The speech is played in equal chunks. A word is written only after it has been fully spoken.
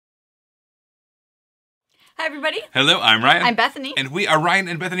Hi, everybody. Hello, I'm Ryan. I'm Bethany. And we are Ryan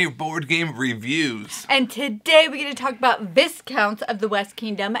and Bethany Board Game Reviews. And today we're going to talk about Viscounts of the West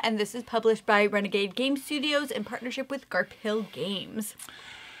Kingdom, and this is published by Renegade Game Studios in partnership with Garphill Games.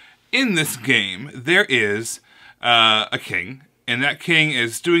 In this game, there is a king, and that king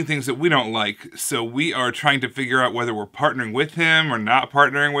is doing things that we don't like, so we are trying to figure out whether we're partnering with him or not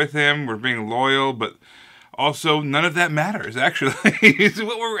partnering with him. We're being loyal, but also none of that matters, actually. So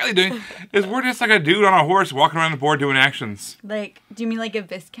what we're really doing is we're just like a dude on a horse walking around the board doing actions. Like, do you mean like a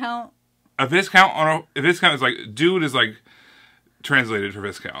Viscount? A Viscount is like, dude is like translated for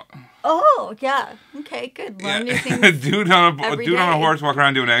Viscount. Oh, yeah. Okay, good. Learn new things. A dude on a horse walking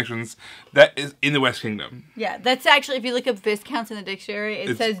around doing actions. That is in the West Kingdom. Yeah, that's actually, if you look up Viscounts in the dictionary,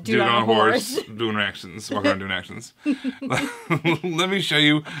 it says dude on a horse. Doing actions, walking around doing actions. Let me show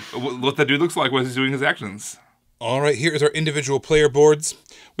you what that dude looks like when he's doing his actions. All right, here is our individual player boards.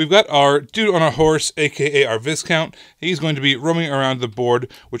 We've got our dude on a horse, aka our Viscount. He's going to be roaming around the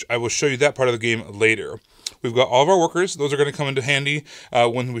board, which I will show you that part of the game later. We've got all of our workers. Those are going to come into handy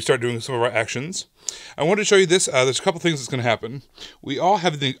when we start doing some of our actions. I wanted to show you this. There's a couple things that's going to happen. We all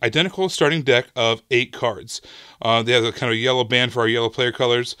have the identical starting deck of 8 cards. They have a kind of a yellow band for our yellow player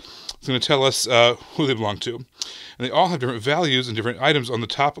colors. It's going to tell us who they belong to. And they all have different values and different items on the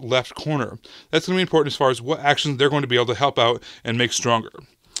top left corner. That's going to be important as far as what actions they're going to be able to help out and make stronger.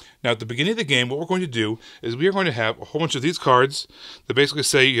 Now, at the beginning of the game, what we're going to do is we are going to have a whole bunch of these cards that basically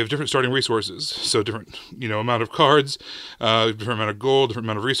say you have different starting resources. So different, amount of cards, different amount of gold, different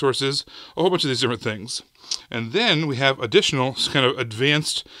amount of resources, a whole bunch of these different things. And then we have additional kind of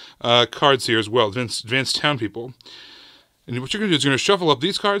advanced cards here as well, advanced town people. And what you're going to do is you're going to shuffle up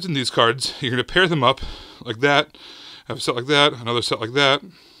these cards and these cards. You're going to pair them up like that, have a set like that, another set like that.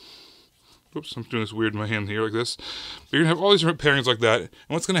 Oops, I'm doing this weird in my hand here like this. But you're going to have all these different pairings like that. And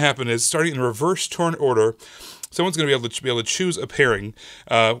what's going to happen is, starting in reverse turn order, someone's going to be able to choose a pairing,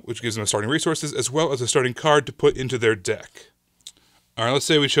 which gives them a starting resources, as well as a starting card to put into their deck. All right, let's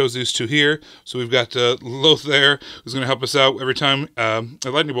say we chose these two here. So we've got Loth there, who's going to help us out every time. A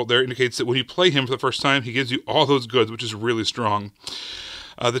lightning bolt there indicates that when you play him for the first time, he gives you all those goods, which is really strong.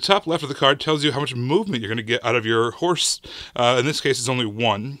 The top left of the card tells you how much movement you're going to get out of your horse. In this case, it's only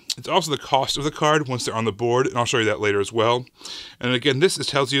 1. It's also the cost of the card once they're on the board, and I'll show you that later as well. And again, this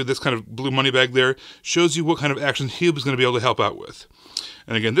tells you, this kind of blue money bag there, shows you what kind of actions he was going to be able to help out with.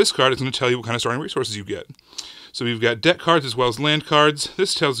 And again, this card is going to tell you what kind of starting resources you get. So we've got deck cards as well as land cards.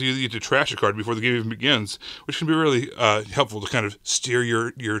 This tells you that you have to trash a card before the game even begins, which can be really helpful to kind of steer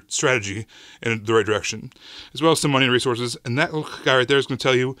your strategy in the right direction, as well as some money and resources. And that little guy right there is going to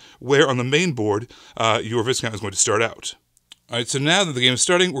tell you where on the main board your Viscount is going to start out. All right, so now that the game is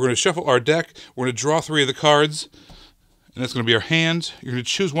starting, we're going to shuffle our deck. We're going to draw 3 of the cards, and that's going to be our hand. You're going to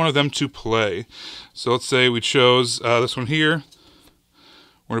choose one of them to play. So let's say we chose this one here.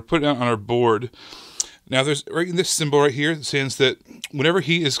 We're going to put it out on our board. Now, there's right in this symbol right here, it says that whenever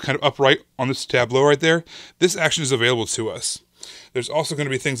he is kind of upright on this tableau right there, this action is available to us. There's also going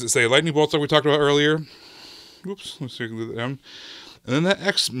to be things that say lightning bolts, like we talked about earlier. Oops, let's see if we can do that down. And then that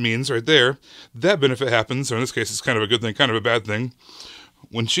X means right there, that benefit happens, or in this case, it's kind of a good thing, kind of a bad thing.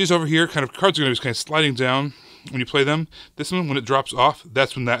 When she's over here, cards are going to be kind of sliding down when you play them. This one, when it drops off,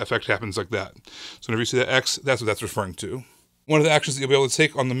 that's when that effect happens like that. So whenever you see that X, that's what that's referring to. One of the actions that you'll be able to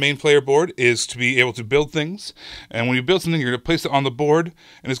take on the main player board is to be able to build things. And when you build something, you're going to place it on the board,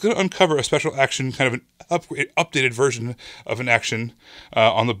 and it's going to uncover a special action, kind of an updated version of an action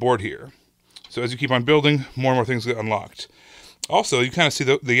on the board here. So as you keep on building, more and more things get unlocked. Also, you kind of see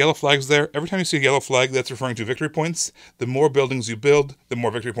the yellow flags there. Every time you see a yellow flag, that's referring to victory points. The more buildings you build, the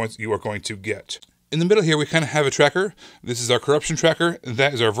more victory points you are going to get. In the middle here, we kind of have a tracker. This is our corruption tracker.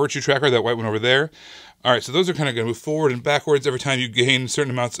 That is our virtue tracker, that white one over there. All right, so those are kind of going to move forward and backwards every time you gain certain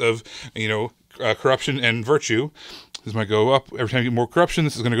amounts of, corruption and virtue. This might go up every time you get more corruption.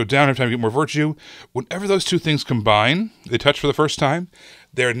 This is going to go down every time you get more virtue. Whenever those two things combine, they touch for the first time,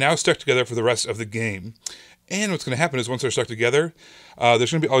 they're now stuck together for the rest of the game. And what's going to happen is once they're stuck together,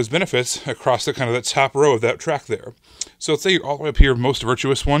 there's going to be all these benefits across the kind of that top row of that track there. So let's say you're all the way up here, most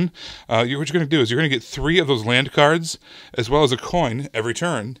virtuous one. What you're going to do is you're going to get 3 of those land cards as well as a coin every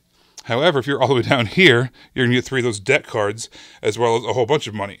turn. However, if you're all the way down here, you're going to get 3 of those deck cards as well as a whole bunch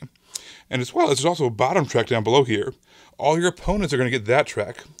of money. And as well as there's also a bottom track down below here. All your opponents are going to get that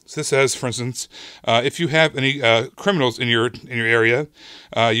track. So this says, for instance, if you have any criminals in your area,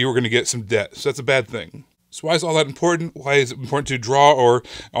 you are going to get some debt. So that's a bad thing. So why is all that important? Why is it important to draw or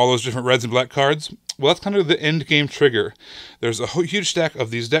all those different reds and black cards? Well, that's kind of the end game trigger. There's a huge stack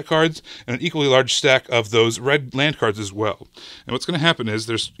of these deck cards and an equally large stack of those red land cards as well. And what's going to happen is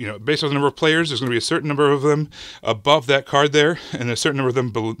there's, based on the number of players, there's going to be a certain number of them above that card there and a certain number of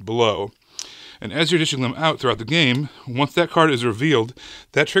them below. And as you're dishing them out throughout the game, once that card is revealed,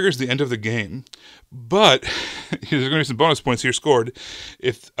 that triggers the end of the game. But there's going to be some bonus points here scored.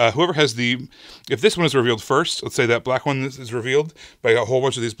 If if this one is revealed first, let's say that black one is revealed by a whole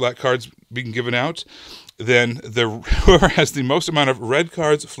bunch of these black cards being given out, then whoever has the most amount of red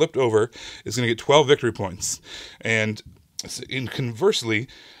cards flipped over is going to get 12 victory points. And conversely,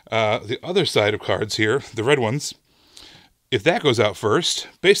 the other side of cards here, the red ones, if that goes out first,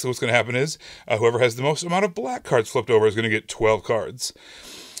 basically what's going to happen is whoever has the most amount of black cards flipped over is going to get 12 cards.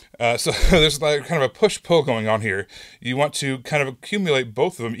 So there's like kind of a push-pull going on here. You want to kind of accumulate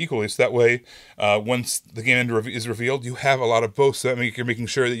both of them equally, so that way, once the game end is revealed, you have a lot of both, so that you're making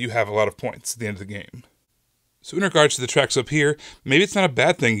sure that you have a lot of points at the end of the game. So in regards to the tracks up here, maybe it's not a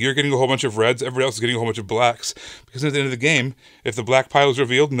bad thing. You're getting a whole bunch of reds, everybody else is getting a whole bunch of blacks, because at the end of the game, if the black pile is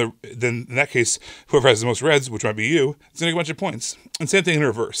revealed, then in that case, whoever has the most reds, which might be you, is going to get a bunch of points. And same thing in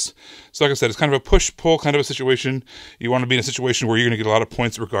reverse. So like I said, it's kind of a push-pull kind of a situation. You want to be in a situation where you're going to get a lot of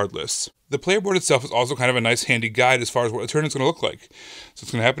points regardless. The player board itself is also kind of a nice handy guide as far as what a turn is going to look like. So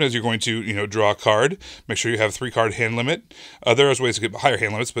what's going to happen is you're going to, draw a card, make sure you have a 3-card hand limit. There are ways to get higher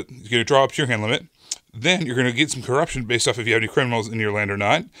hand limits, but you're going to draw up to your hand limit. Then you're going to get some corruption based off if you have any criminals in your land or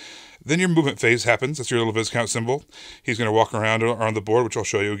not. Then your movement phase happens. That's your little Viscount symbol. He's going to walk around on the board, which I'll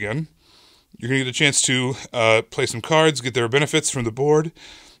show you again. You're going to get a chance to play some cards, get their benefits from the board.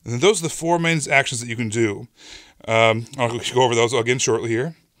 And then those are the 4 main actions that you can do. I'll go over those again shortly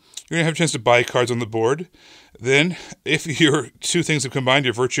here. You're going to have a chance to buy cards on the board. Then, if your 2 things have combined,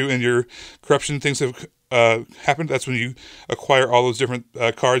 your virtue and your corruption things have happened, that's when you acquire all those different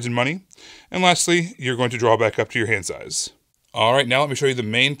cards and money. And lastly, you're going to draw back up to your hand size. All right, now let me show you the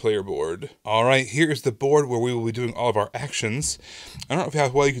main player board. All right, here's the board where we will be doing all of our actions. I don't know how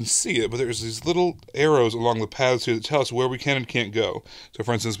well you can see it, but there's these little arrows along the paths here that tell us where we can and can't go. So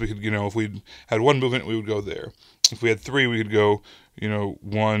for instance, we could, if we had 1 movement, we would go there. If we had 3, we could go,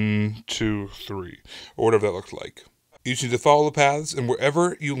 1, 2, 3, or whatever that looked like. You just need to follow the paths, and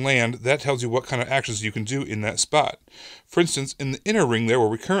wherever you land, that tells you what kind of actions you can do in that spot. For instance, in the inner ring there, where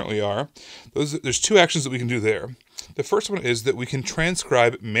we currently are, there's 2 actions that we can do there. The first one is that we can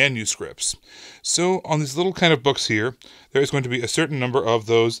transcribe manuscripts. So on these little kind of books here, there is going to be a certain number of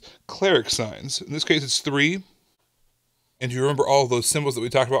those cleric signs. In this case, it's 3. And you remember all of those symbols that we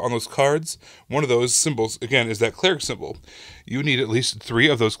talked about on those cards? One of those symbols, again, is that cleric symbol. You need at least 3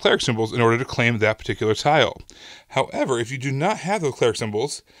 of those cleric symbols in order to claim that particular tile. However, if you do not have those cleric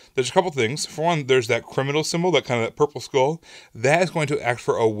symbols, there's a couple things. For one, there's that criminal symbol, that kind of that purple skull. That is going to act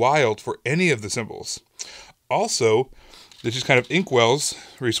for a while for any of the symbols. Also, there's just kind of inkwells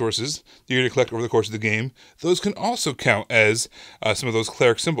resources that you're going to collect over the course of the game. Those can also count as some of those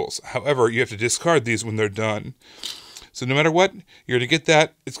cleric symbols. However, you have to discard these when they're done. So no matter what, you're going to get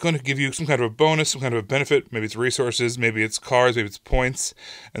that. It's going to give you some kind of a bonus, some kind of a benefit. Maybe it's resources, maybe it's cards, maybe it's points.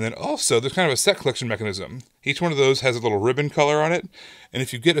 And then also, there's kind of a set collection mechanism. Each one of those has a little ribbon color on it. And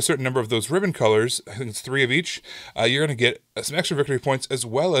if you get a certain number of those ribbon colors, I think it's 3 of each, you're going to get some extra victory points as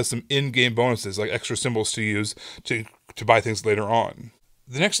well as some in-game bonuses, like extra symbols to use to buy things later on.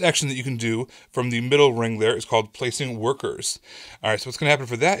 The next action that you can do from the middle ring there is called placing workers. All right, so what's going to happen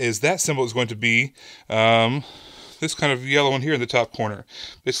for that is that symbol is going to be this kind of yellow one here in the top corner.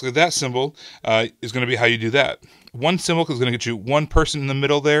 Basically, that symbol is going to be how you do that. 1 symbol is going to get you 1 person in the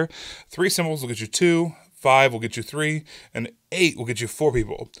middle there. 3 symbols will get you 2. 5 will get you 3. And 8 will get you 4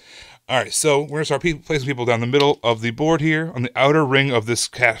 people. All right, so we're going to start placing people down the middle of the board here on the outer ring of this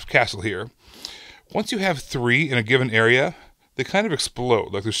castle here. Once you have 3 in a given area, they kind of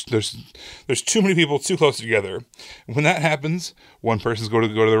explode. Like there's too many people too close together. And when that happens, 1 person's going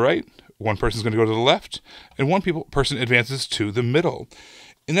to go to the right, 1 person's going to go to the left, and 1 person advances to the middle.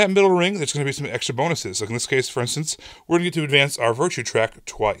 In that middle ring, there's going to be some extra bonuses. Like in this case, for instance, we're going to get to advance our virtue track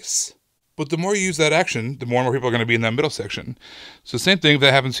twice. But the more you use that action, the more and more people are going to be in that middle section. So same thing, if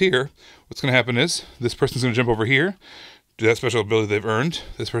that happens here, what's going to happen is this person's going to jump over here, do that special ability they've earned.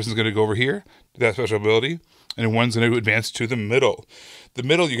 This person's going to go over here, do that special ability, and 1's going to advance to the middle. The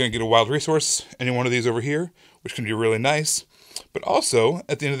middle, you're going to get a wild resource, any one of these over here, which can be really nice. But also,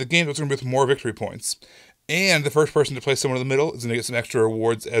 at the end of the game, it's going to be with more victory points. And the first person to place someone in the middle is going to get some extra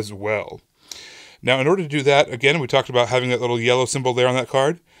rewards as well. Now, in order to do that, again, we talked about having that little yellow symbol there on that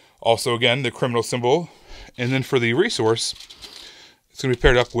card. Also, again, the criminal symbol. And then for the resource, it's going to be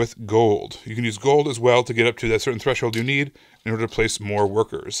paired up with gold. You can use gold as well to get up to that certain threshold you need in order to place more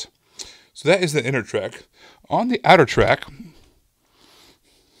workers. So that is the inner track. On the outer track,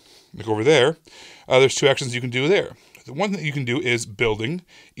 look over there, there's 2 actions you can do there. The one that you can do is building.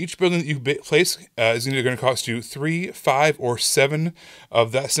 Each building that you place is either going to cost you 3, 5, or 7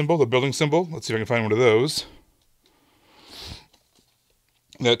 of that symbol, the building symbol. Let's see if I can find one of those.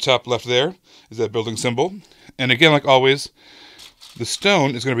 That top left there is that building symbol. And again, like always, the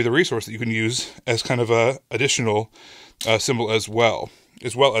stone is going to be the resource that you can use as kind of a additional symbol as well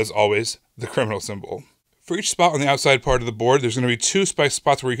as always the criminal symbol. For each spot on the outside part of the board, there's going to be 2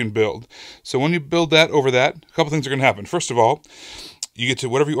 spots where you can build. So when you build that over that, a couple things are going to happen. First of all, you get to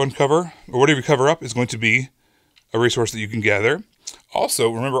whatever you uncover, or whatever you cover up is going to be a resource that you can gather.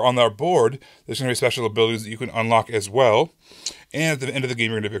 Also, remember on our board, there's going to be special abilities that you can unlock as well. And at the end of the game,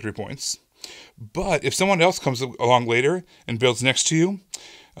 you're going to get victory points. But if someone else comes along later and builds next to you,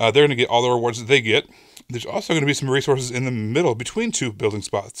 they're going to get all the rewards that they get. There's also going to be some resources in the middle between 2 building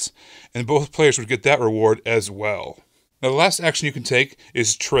spots, and both players would get that reward as well. Now, the last action you can take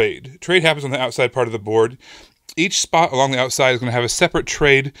is trade. Trade happens on the outside part of the board. Each spot along the outside is going to have a separate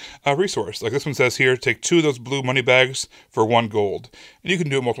trade resource. Like this one says here, take 2 of those blue money bags for 1 gold. And you can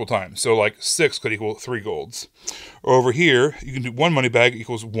do it multiple times. So like 6 could equal 3 golds. Or over here, you can do 1 money bag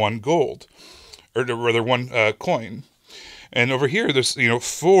equals 1 gold. Or rather 1 coin. And over here, there's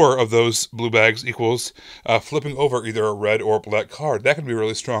 4 of those blue bags equals flipping over either a red or black card. That can be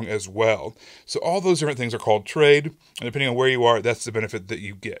really strong as well. So all those different things are called trade, and depending on where you are, that's the benefit that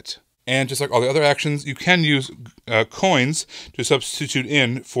you get. And just like all the other actions, you can use coins to substitute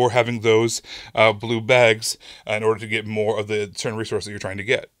in for having those blue bags in order to get more of the certain resource that you're trying to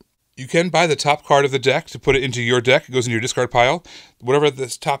get. You can buy the top card of the deck to put it into your deck. It goes into your discard pile. Whatever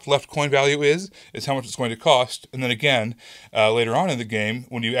this top left coin value is how much it's going to cost. And then again, later on in the game,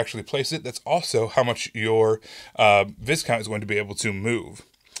 when you actually place it, that's also how much your Viscount is going to be able to move.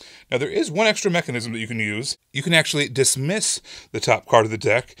 Now, there is one extra mechanism that you can use. You can actually dismiss the top card of the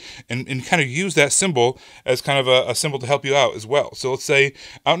deck and kind of use that symbol as kind of a symbol to help you out as well. So let's say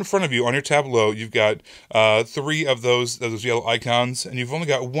out in front of you on your tableau, you've got 3 of those yellow icons, and you've only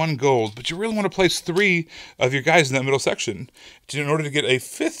got 1 gold, but you really want to place 3 of your guys in that middle section. In order to get a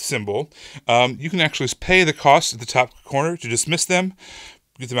 5th symbol, you can actually pay the cost at the top corner to dismiss them,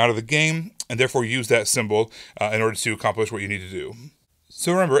 get them out of the game, and therefore use that symbol in order to accomplish what you need to do.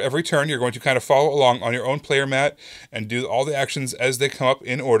 So remember, every turn you're going to kind of follow along on your own player mat and do all the actions as they come up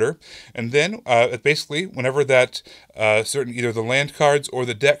in order. And then basically, whenever that certain either the land cards or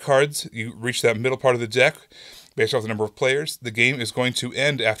the deck cards, you reach that middle part of the deck, based off the number of players, the game is going to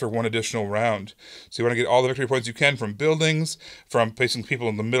end after 1 additional round. So you want to get all the victory points you can from buildings, from placing people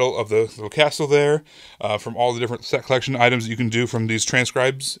in the middle of the little castle there, from all the different set collection items that you can do from these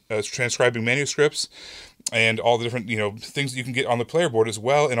transcribing manuscripts, and all the different, things that you can get on the player board as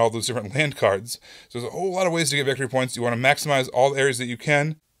well, and all those different land cards. So there's a whole lot of ways to get victory points. You want to maximize all the areas that you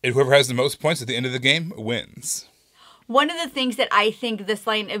can, and whoever has the most points at the end of the game wins. One of the things that I think this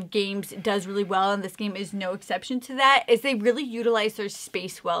line of games does really well, and this game is no exception to that, is they really utilize their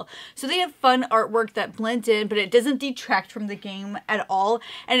space well. So they have fun artwork that blends in, but it doesn't detract from the game at all.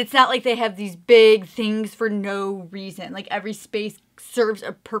 And it's not like they have these big things for no reason. Like every space serves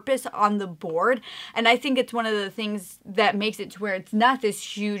a purpose on the board, and I think it's one of the things that makes it to where it's not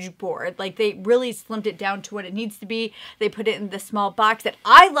this huge board. Like they really slimmed it down to what it needs to be. They put it in the small box that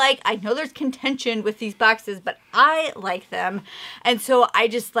I like. I know there's contention with these boxes, but I like them, and so I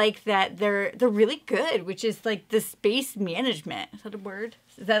just like that they're really good, which is like the space management. Is that a word?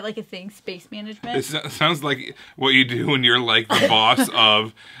 Is that like a thing? Space management? It sounds like what you do when you're like the boss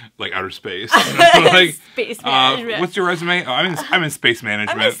of like outer space. Like, space management. What's your resume? Oh, I'm in space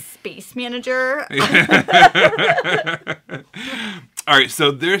management. I'm a space manager. All right,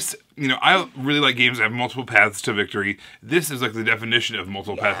 so there's, I really like games that have multiple paths to victory. This is like the definition of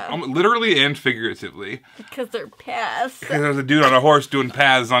multiple paths, literally and figuratively. Because they're paths. Because there's a dude on a horse doing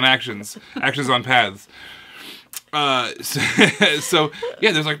paths on actions on paths. So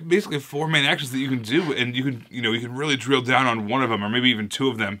yeah, there's like basically 4 main actions that you can do, and you can really drill down on one of them, or maybe even 2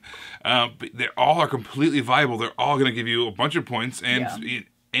 of them. But they all are completely viable. They're all going to give you a bunch of points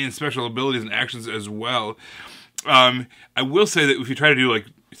and special abilities and actions as well. I will say that if you try to do like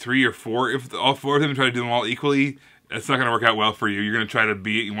 3 or 4, if all 4 of them try to do them all equally, it's not going to work out well for you. You're going to try to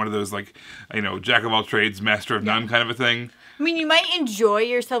be one of those like, jack of all trades, master of none kind of a thing. I mean, you might enjoy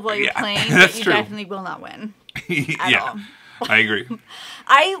yourself while you're playing, but you definitely will not win. At all. I agree.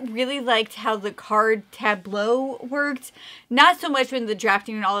 I really liked how the card tableau worked. Not so much when the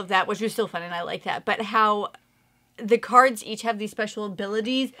drafting and all of that, which was still fun, and I like that, but how the cards each have these special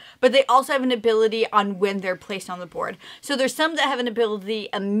abilities, but they also have an ability on when they're placed on the board. So there's some that have an ability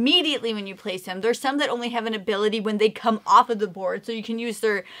immediately when you place them. There's some that only have an ability when they come off of the board. So you can use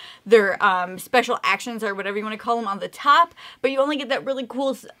their special actions or whatever you want to call them on the top, but you only get that really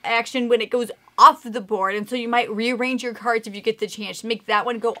cool action when it goes off the board, and so you might rearrange your cards if you get the chance to make that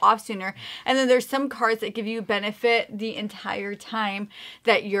one go off sooner. And then there's some cards that give you benefit the entire time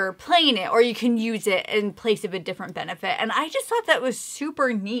that you're playing it, or you can use it in place of a different benefit. And I just thought that was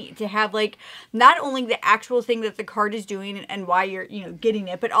super neat to have, like, not only the actual thing that the card is doing and why you're, you know, getting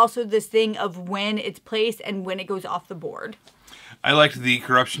it, but also this thing of when it's placed and when it goes off the board. I liked the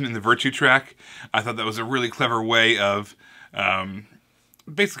corruption and the virtue track. I thought that was a really clever way of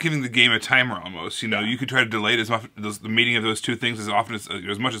basically giving the game a timer almost. You know, you could try to delay it the meeting of those two things as often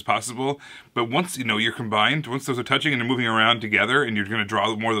as much as possible. But once, you know, you're combined, once those are touching and they're moving around together and you're going to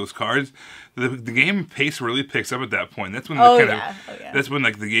draw more of those cards, the game pace really picks up at that point. That's when that's when,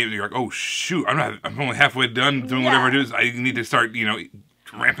 like, the game, you're like, oh shoot, I'm only halfway done doing whatever it is. I need to start, you know,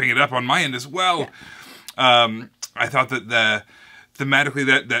 ramping it up on my end as well. I thought that thematically,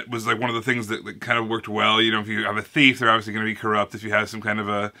 that was like one of the things that kind of worked well. You know, if you have a thief, they're obviously going to be corrupt. If you have some kind of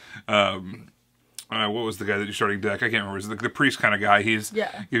a, what was the guy that you're starting deck? I can't remember. It's the priest kind of guy. He's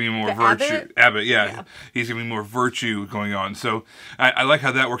giving you more virtue. Abbot, yeah. He's giving more virtue going on. So I like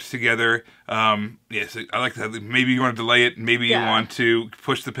how that works together. Yes, I like that. Maybe you want to delay it. Maybe you want to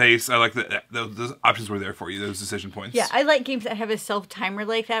push the pace. I like that those options were there for you, those decision points. Yeah, I like games that have a self-timer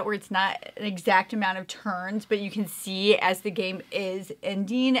like that, where it's not an exact amount of turns, but you can see as the game is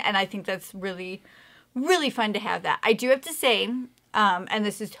ending. And I think that's really, really fun to have that. I do have to say, and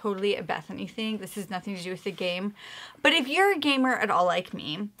this is totally a Bethany thing. This has nothing to do with the game. But if you're a gamer at all like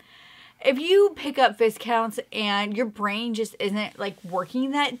me, if you pick up Viscounts and your brain just isn't, like,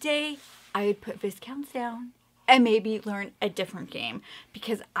 working that day, I would put Viscounts down and maybe learn a different game.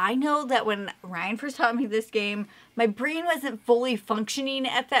 Because I know that when Ryan first taught me this game, my brain wasn't fully functioning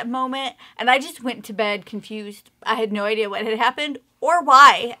at that moment, and I just went to bed confused. I had no idea what had happened or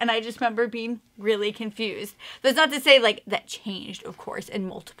why, and I just remember being really confused. That's not to say, like, that changed, of course, in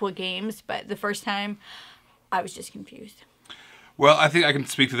multiple games, but the first time, I was just confused. Well, I think I can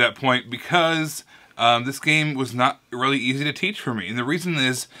speak to that point because this game was not really easy to teach for me. And the reason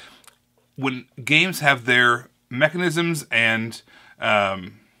is, when games have their mechanisms and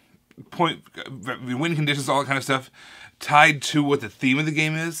win conditions, all that kind of stuff, tied to what the theme of the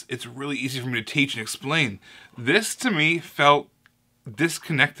game is, it's really easy for me to teach and explain. This, to me, felt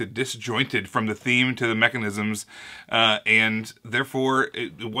disconnected, disjointed from the theme to the mechanisms, and therefore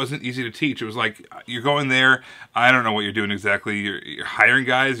it wasn't easy to teach. It was like, you're going there, I don't know what you're doing exactly. You're hiring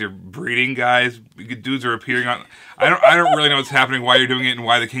guys, you're breeding guys, dudes are appearing on. I don't really know what's happening, why you're doing it, and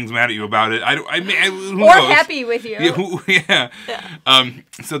why the king's mad at you about it. Who knows? Happy with you. Yeah.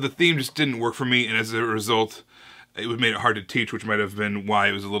 So the theme just didn't work for me, and as a result, it made it hard to teach, which might have been why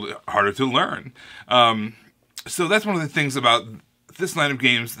it was a little bit harder to learn. So that's one of the things about this line of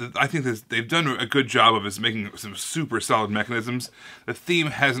games that I think they've done a good job of, is making some super solid mechanisms. The theme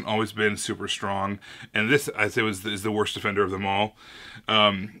hasn't always been super strong, and this, I'd say, is the worst offender of them all.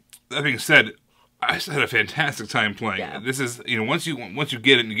 That being said, I just had a fantastic time playing. Yeah. This is, you know, once you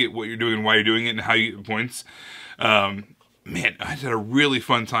get it and you get what you're doing and why you're doing it and how you get points, man, I just had a really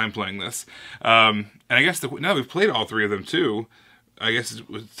fun time playing this. And I guess now we've played all three of them too, I guess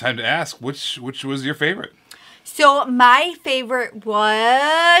it's time to ask, which was your favorite? So my favorite was,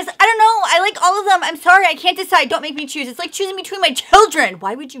 I don't know, I like all of them. I'm sorry, I can't decide. Don't make me choose. It's like choosing between my children.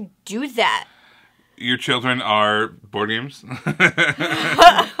 Why would you do that? Your children are board games?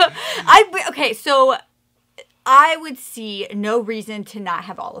 Okay, so I would see no reason to not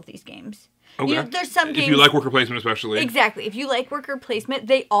have all of these games. Okay. You know, there's some games. If you like worker placement, especially. Exactly. If you like worker placement,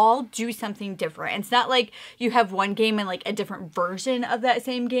 they all do something different. It's not like you have one game and like a different version of that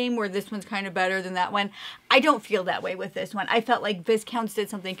same game where this one's kind of better than that one. I don't feel that way with this one. I felt like Viscounts did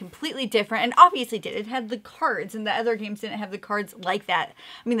something completely different, and obviously did. It had the cards, and the other games didn't have the cards like that.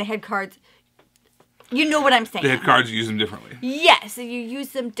 I mean, they had cards. You know what I'm saying. They had cards, you use them differently. Yes, you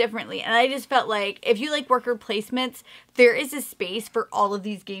use them differently. And I just felt like if you like worker placements, there is a space for all of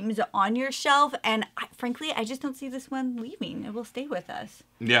these games on your shelf. And frankly, I just don't see this one leaving. It will stay with us.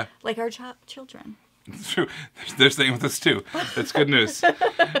 Yeah. Like our children. It's true. They're staying with us too. That's good news.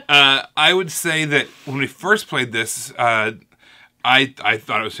 I would say that when we first played this, I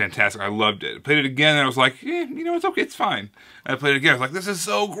thought it was fantastic. I loved it. I played it again, and I was like, you know, it's okay, it's fine. And I played it again. I was like, this is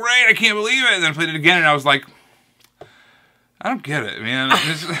so great. I can't believe it. And then I played it again, and I was like, I don't get it, man.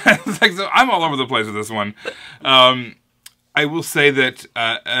 It's like, so I'm all over the place with this one. I will say that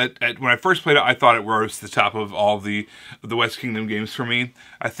when I first played it, I thought it rose to the top of all the West Kingdom games for me.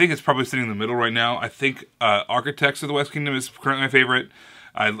 I think it's probably sitting in the middle right now. I think Architects of the West Kingdom is currently my favorite.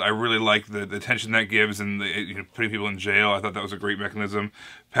 I really like the tension that gives and putting people in jail. I thought that was a great mechanism.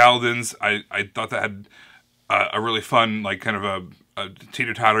 Paladins, I thought that had a really fun, like, kind of a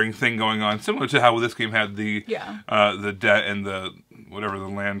teeter-tottering thing going on, similar to how this game had the debt and the whatever the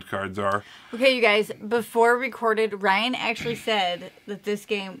land cards are. Okay, you guys, before recorded, Ryan actually said that this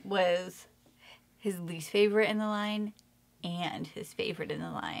game was his least favorite in the line and his favorite in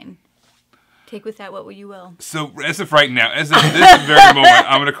the line. Take with that what you will. So, as of right now, as of this very moment,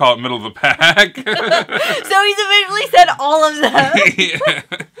 I'm going to call it middle of the pack. So he's officially said all of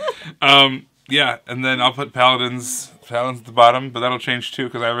them. Yeah, and then I'll put Paladins at the bottom, but that'll change too,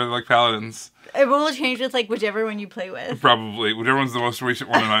 because I really like Paladins. It will change with, like, whichever one you play with. Probably. Whichever one's the most recent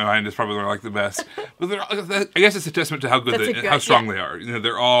one in my mind is probably the one I like the best. But I guess it's a testament to how how strong they are.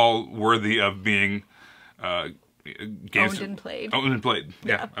 They're all worthy of being games owned and played. Owned and played.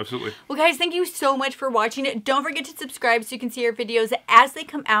 Yeah, absolutely. Well, guys, thank you so much for watching it. Don't forget to subscribe so you can see our videos as they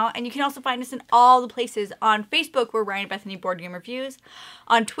come out. And you can also find us in all the places. On Facebook, we're Ryan Bethany Board Game Reviews.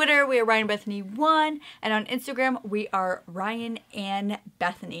 On Twitter, we are Ryan Bethany 1. And on Instagram, we are Ryan and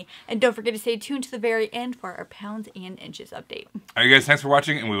Bethany. And don't forget to stay tuned to the very end for our Pounds and Inches update. All right, guys, thanks for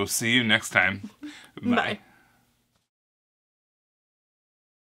watching, and we will see you next time. Bye. Bye.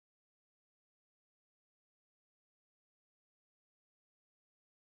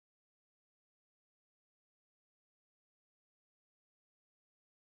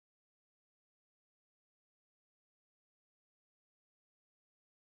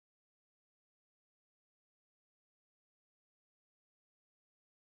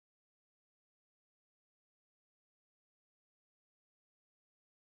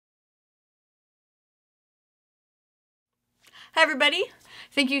 Hi, everybody.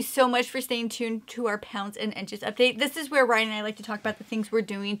 Thank you so much for staying tuned to our Pounds and Inches update. This is where Ryan and I like to talk about the things we're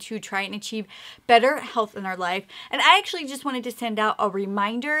doing to try and achieve better health in our life. And I actually just wanted to send out a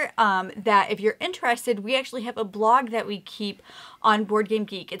reminder that if you're interested, we actually have a blog that we keep on Board Game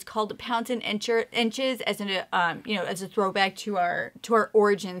Geek. It's called Pounds and Inches, as as a throwback to our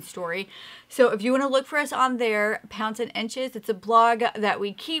origin story. So if you want to look for us on there, Pounds and Inches, it's a blog that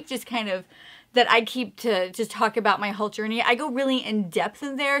we keep that I keep to just talk about my health journey. I go really in depth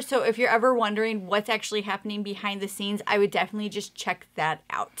in there, so if you're ever wondering what's actually happening behind the scenes, I would definitely just check that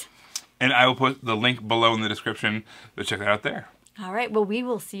out. And I will put the link below in the description to check that out there. All right, well, we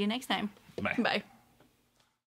will see you next time. Bye. Bye.